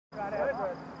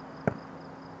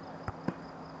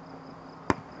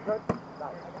Good.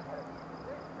 Nice.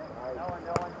 No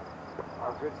one.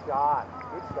 Oh, good shot.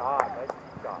 Good shot. Nice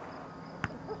shot.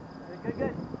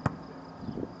 Good.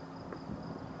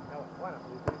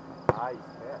 Nice,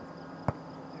 man.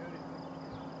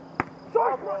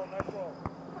 Nice roll.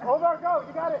 Over, go.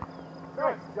 You got it.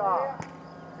 Nice job.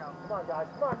 Come on, guys.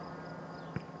 Come on.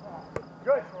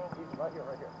 Good. Easy. Right here.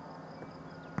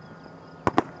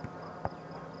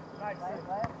 Nice.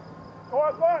 Go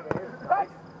on.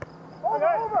 Nice.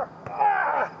 Over.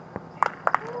 Ah!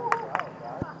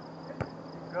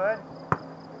 Good.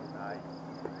 Nice.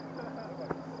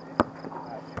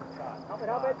 Help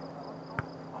it.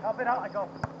 Help it out. I go.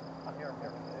 I'm here.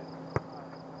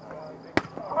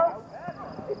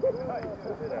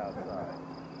 Sit outside.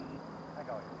 I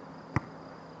go.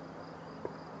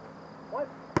 What?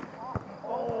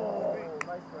 Oh,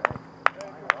 nice leg.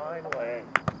 Fine leg.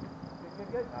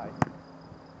 Good. Nice.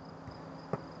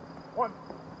 One.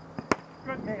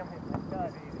 Good. Hey, I'm hitting.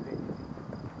 Easy.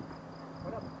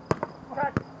 What up?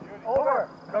 Catch. Over.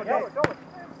 Go.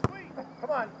 Sweet.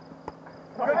 Come on.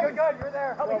 Good. You're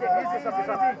there. Help me. Easy.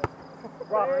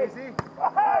 Robert, easy.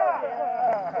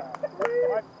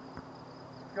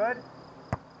 Good.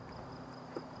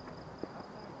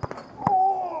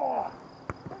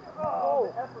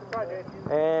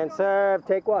 And serve,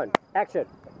 take one. Action.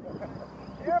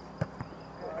 Yep.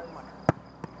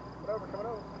 Come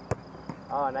over.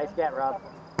 Oh, nice get, Rob.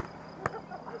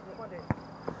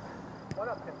 One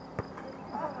up, Tim.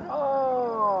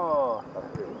 Oh!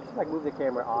 Just like move the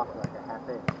camera off like a half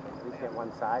inch. At least get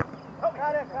one side. Oh,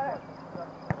 got it. I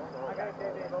got it,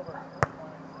 Dave, over.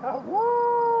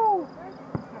 Woo!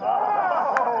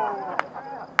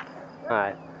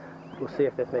 Alright, we'll see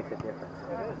if this makes a difference.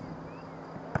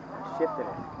 Shifting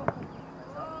it.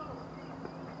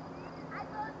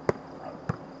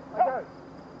 Okay.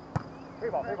 Free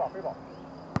ball.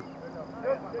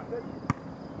 Good.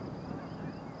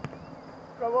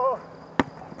 Go.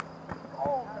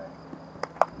 Oh,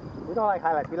 We don't like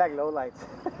highlights, we like low lights.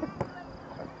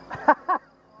 wow.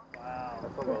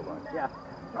 That's a low light. Yeah.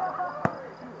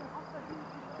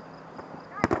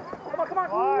 Come on.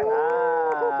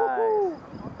 Nice.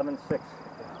 7-6.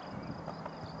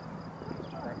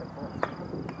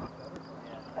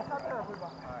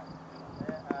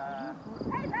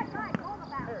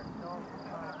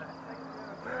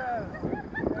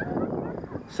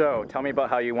 So, tell me about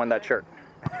how you won that shirt.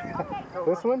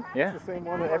 This one? Yeah. It's the same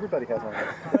one that everybody has on.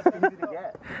 It's easy to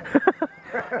get.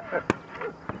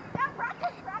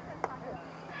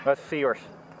 Let's see yours.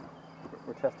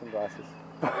 We're testing glasses.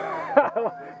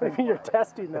 Maybe you're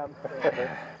testing them.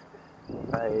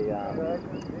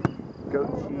 Goat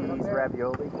cheese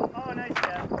ravioli. Oh, nice,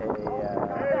 yeah.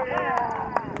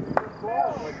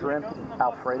 A shrimp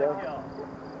Alfredo.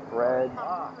 Bread.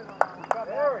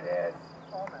 There it is.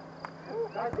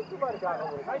 I think you might have gotten a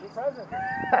little nice present.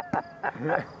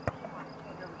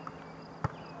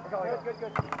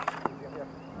 Good.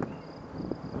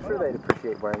 I'm sure they'd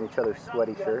appreciate wearing each other's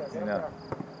sweaty shirts. No.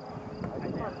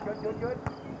 Good. Good.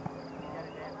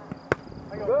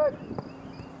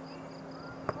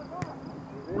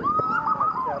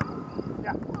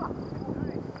 Yeah.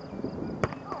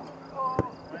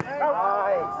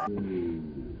 Nice.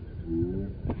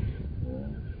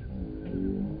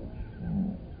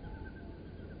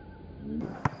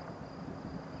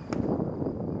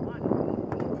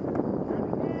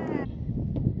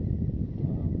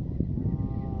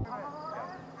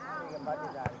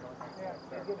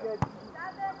 Good.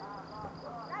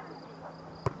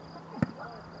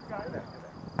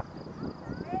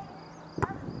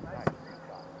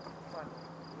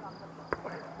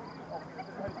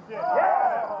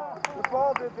 The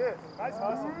ball did this. Nice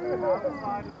hustle.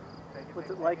 What's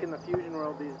it like in the fusion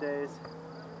world these days?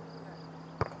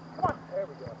 Come on. There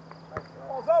we go.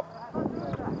 Ball's up.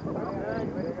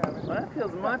 Well, that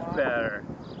feels much better.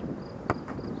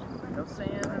 No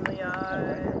sand in the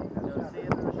eye, no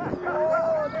sand in the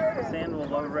shoe. Sand will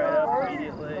load right up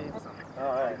immediately.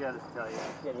 Alright. I gotta tell you.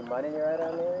 Get any mud in your eye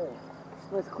down there?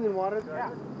 It's clean water.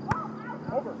 Yeah.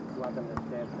 Over. You want them to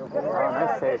stand still? Oh,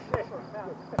 nice save.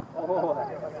 Oh.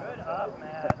 Good up,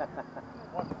 man.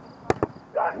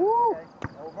 Woo!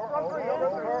 Over.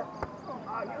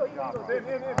 In.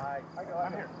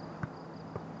 I'm here.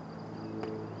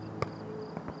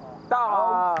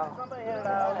 Ah! Somebody hit it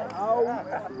out.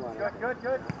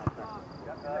 Good.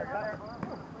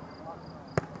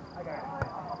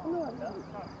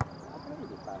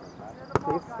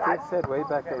 Dave said way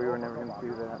back that we were never going to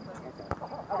do that.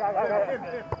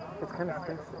 It's kind of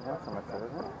stinks to him so much, though,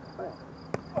 isn't it?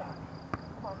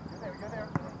 Come on.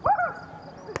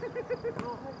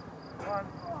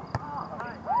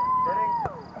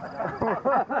 Hitting.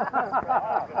 Come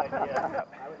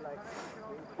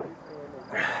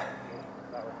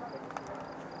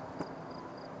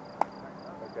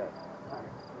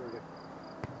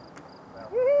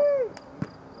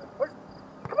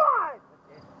on!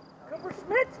 Cooper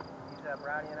Schmidt! He's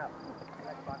brownieing up.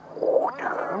 I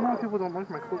don't know if people don't like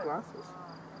my cool glasses.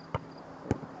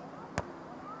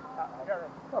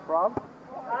 What's up, Rob?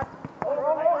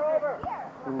 Over.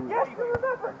 Yes, we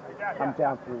remember. I'm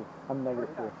down 3. I'm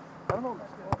 -3. I don't know.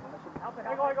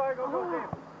 Go,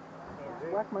 Dave.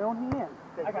 Whack my own hand.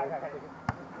 I got it.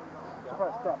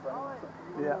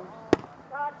 Yeah.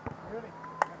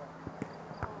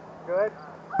 Good.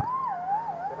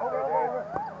 Over.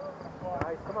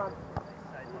 Nice, come on.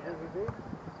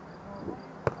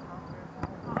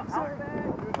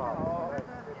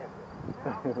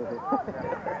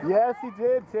 Yes, he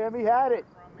did, Tim. He had it.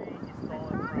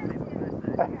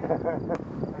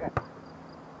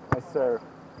 Nice serve.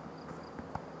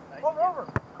 Over.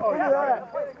 Oh, yeah. yeah.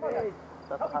 Come on.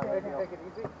 That's a high Take it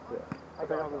easy. Yeah. I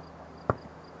got it.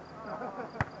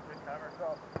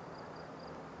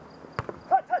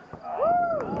 Touch.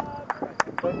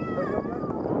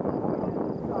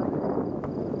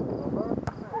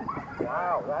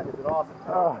 Wow, that is an awesome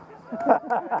throw. Oh.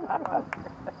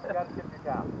 You got to tip your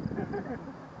cap.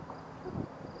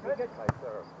 Good. Nice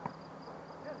serve.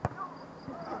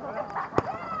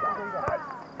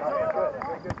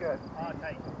 Good.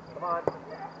 Come on.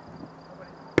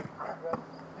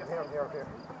 Here.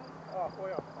 Oh, boy.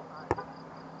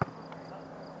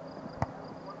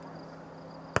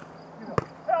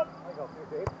 Help! I go,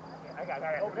 Dave. I got it.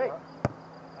 Okay.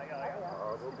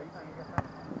 Oh, little beat.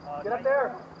 Get up there.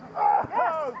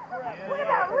 Yes! Look at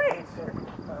that reach!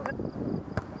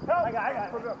 Help! I got it.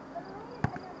 Put it up.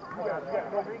 You got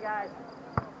it. 3 guys.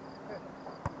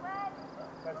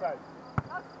 That's right.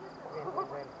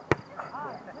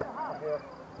 Here.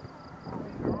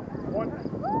 One.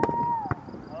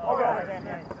 Okay.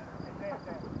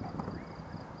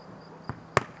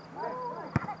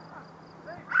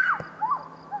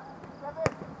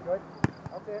 Good.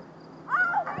 That's it.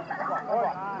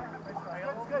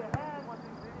 That's good.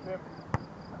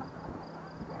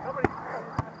 Somebody.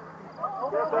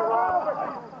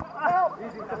 Help!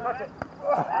 Easy, just touch it.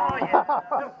 Oh, yeah.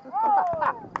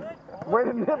 Way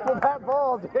to nipple that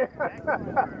ball, dude.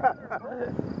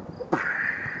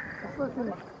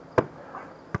 Listen.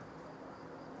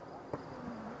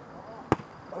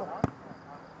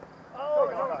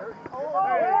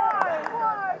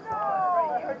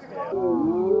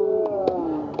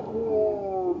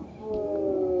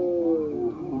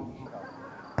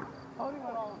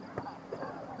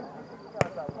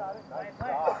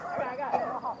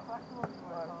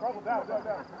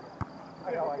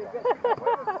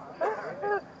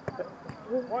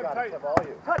 One tight.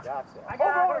 Touch. I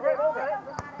got it. Over.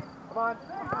 Come on.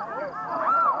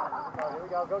 Here we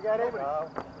go. Go get it.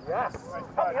 Yes.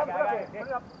 Put it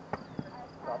up.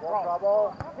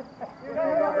 Trouble. You.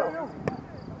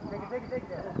 Take it.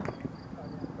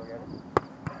 Go get it.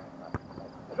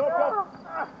 Go.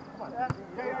 Come on.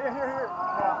 Here.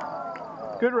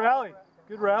 Good rally.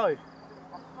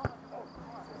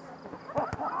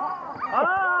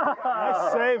 Nice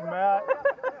save, Matt.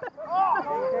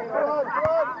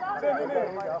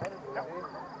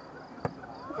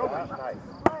 Nice.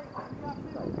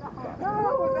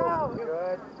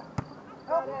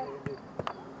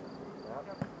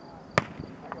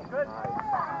 Good.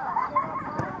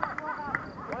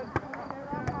 Good.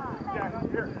 Yeah,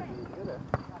 here.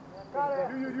 Got it.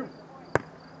 You.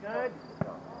 Good.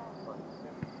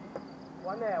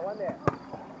 One there.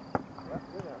 Yep,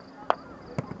 you're there.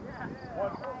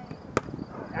 One.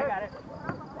 I got it.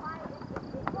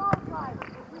 Come on.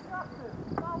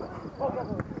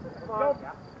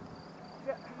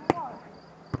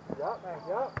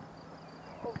 Yep.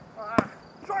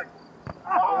 Short.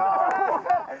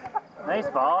 Nice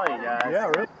volley, guys. Yeah,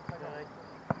 really.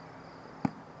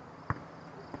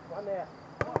 One there.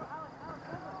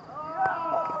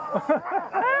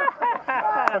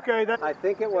 Okay, that. I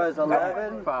think it was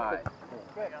 11-5.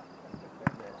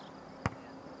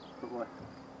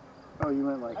 Oh, you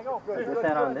meant like. I go. Good. Just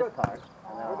that on this part.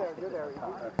 You're there.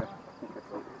 Okay.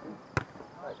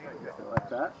 Like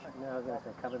that. No, I was going to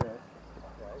say cover this.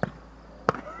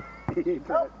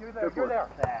 You're there.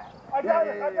 I got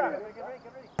it. Get ready.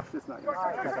 It's just not Short.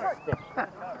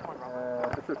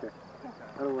 It's okay.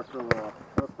 That'll work for a little while.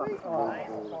 That'll stop the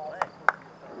ball.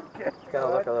 It's going to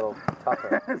look a little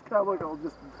tougher. It's gonna look all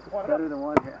just better than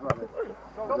one hand. Love it.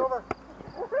 Go over.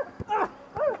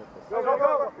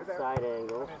 Go. Side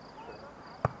angle.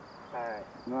 Alright.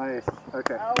 Nice.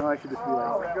 Okay. No, I should just be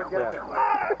like. Good.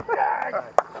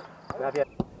 Grab you.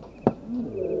 Hold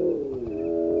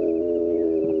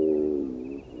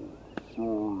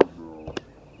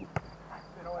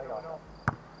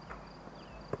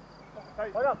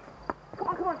up. Come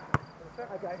on, come on.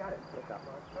 Okay, I got it.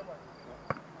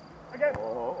 Again.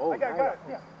 I got it.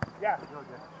 Yeah. Yeah.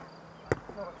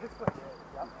 No, this way.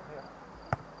 Yep. Here.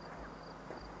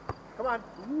 Come on.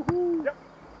 Woohoo. Yep.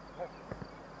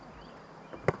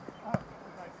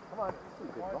 Come on.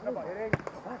 Come on. Hitting.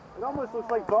 It almost looks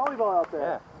like volleyball out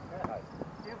there. Yeah.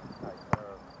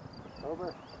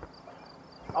 Over.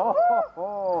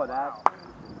 Oh, that's.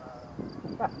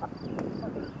 You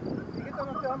get them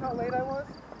up there how late I was?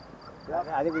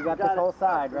 I think we got this whole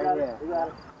side right here. You got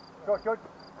it. George.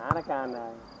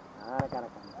 Anaconda. Anaconda.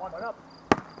 One up.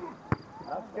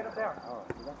 Get up there. Oh,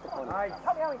 that's the corner. Nice.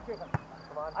 Tell me how many chickens.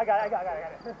 Come on. I got it.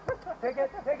 Take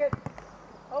it.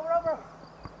 Over.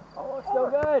 Oh, it's still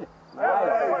good.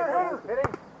 Nice.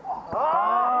 Hitting.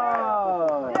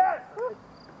 Oh. Yes. Come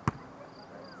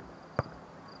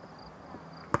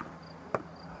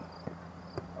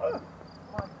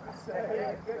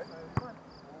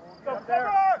on. There.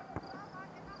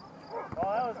 Oh,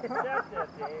 that was deceptive,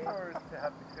 Dave. To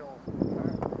have the kill.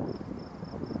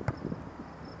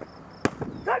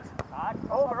 Touch!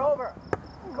 Over.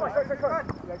 Come on, short.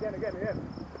 Again.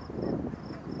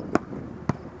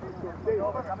 Stay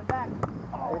over, coming back. It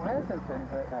hasn't been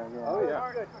hurt. Yeah. Oh,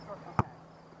 yeah. Good.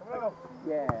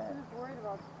 Yeah. I'm just worried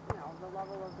about, the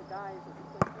level of the guys.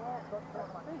 It's like, well,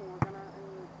 that's the thing. We're gonna,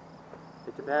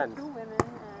 It depends. 2 women and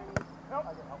Nope.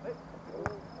 I can help it. 2 of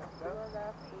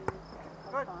us and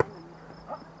Good. fun and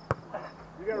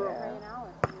You got Ray and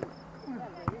Alice.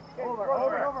 Yeah, Over.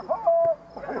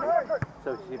 So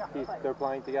they're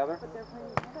playing together? but they're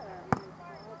playing together.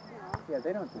 Yeah,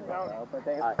 they don't do that well, but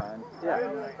they have fun. Yeah.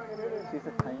 She's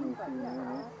a tiny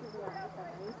female.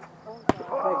 If If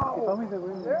only the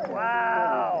room was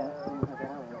Wow.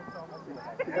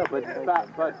 Yeah, but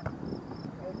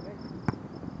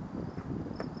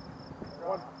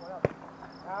One up.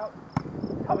 Out.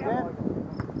 come again.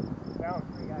 Down.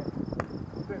 Three guys.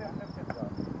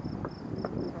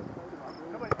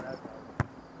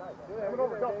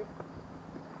 Over. Go.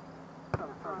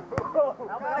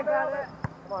 I got it.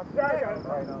 Come on. I got it.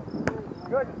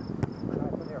 Good.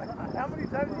 How many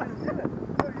times did you do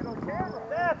it? You don't care.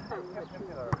 That's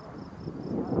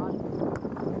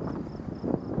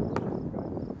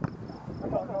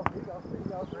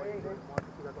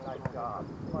Nice job.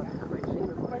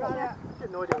 I got it.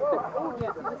 Oh,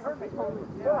 yeah, so this is the only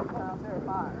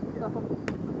bar.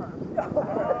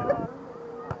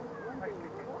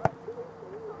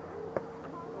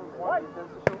 What?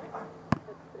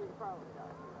 That's pretty probably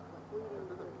does. Like leading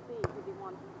to the sea because he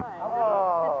wants to play.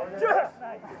 Oh, just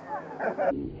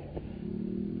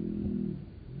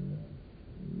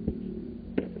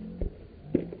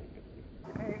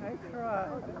Hey, nice try. I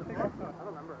don't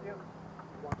remember.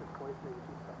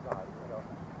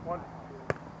 One.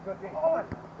 Good. Oh,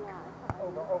 Yeah.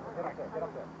 over. Get up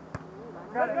there.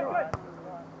 Good.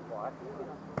 What?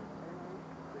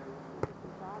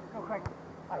 Go, Craig.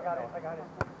 I got it. I'm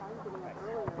getting up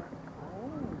earlier.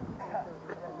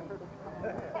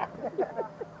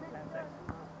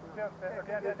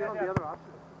 The other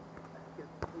option.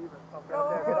 Get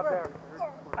up there.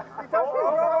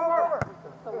 Over.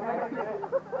 So when I see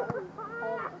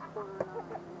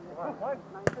home at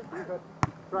 9:50.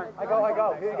 Right. I go.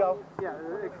 Here you go.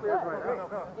 Yeah, it clears right now.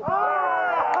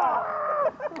 Ah!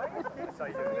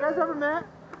 You guys ever met?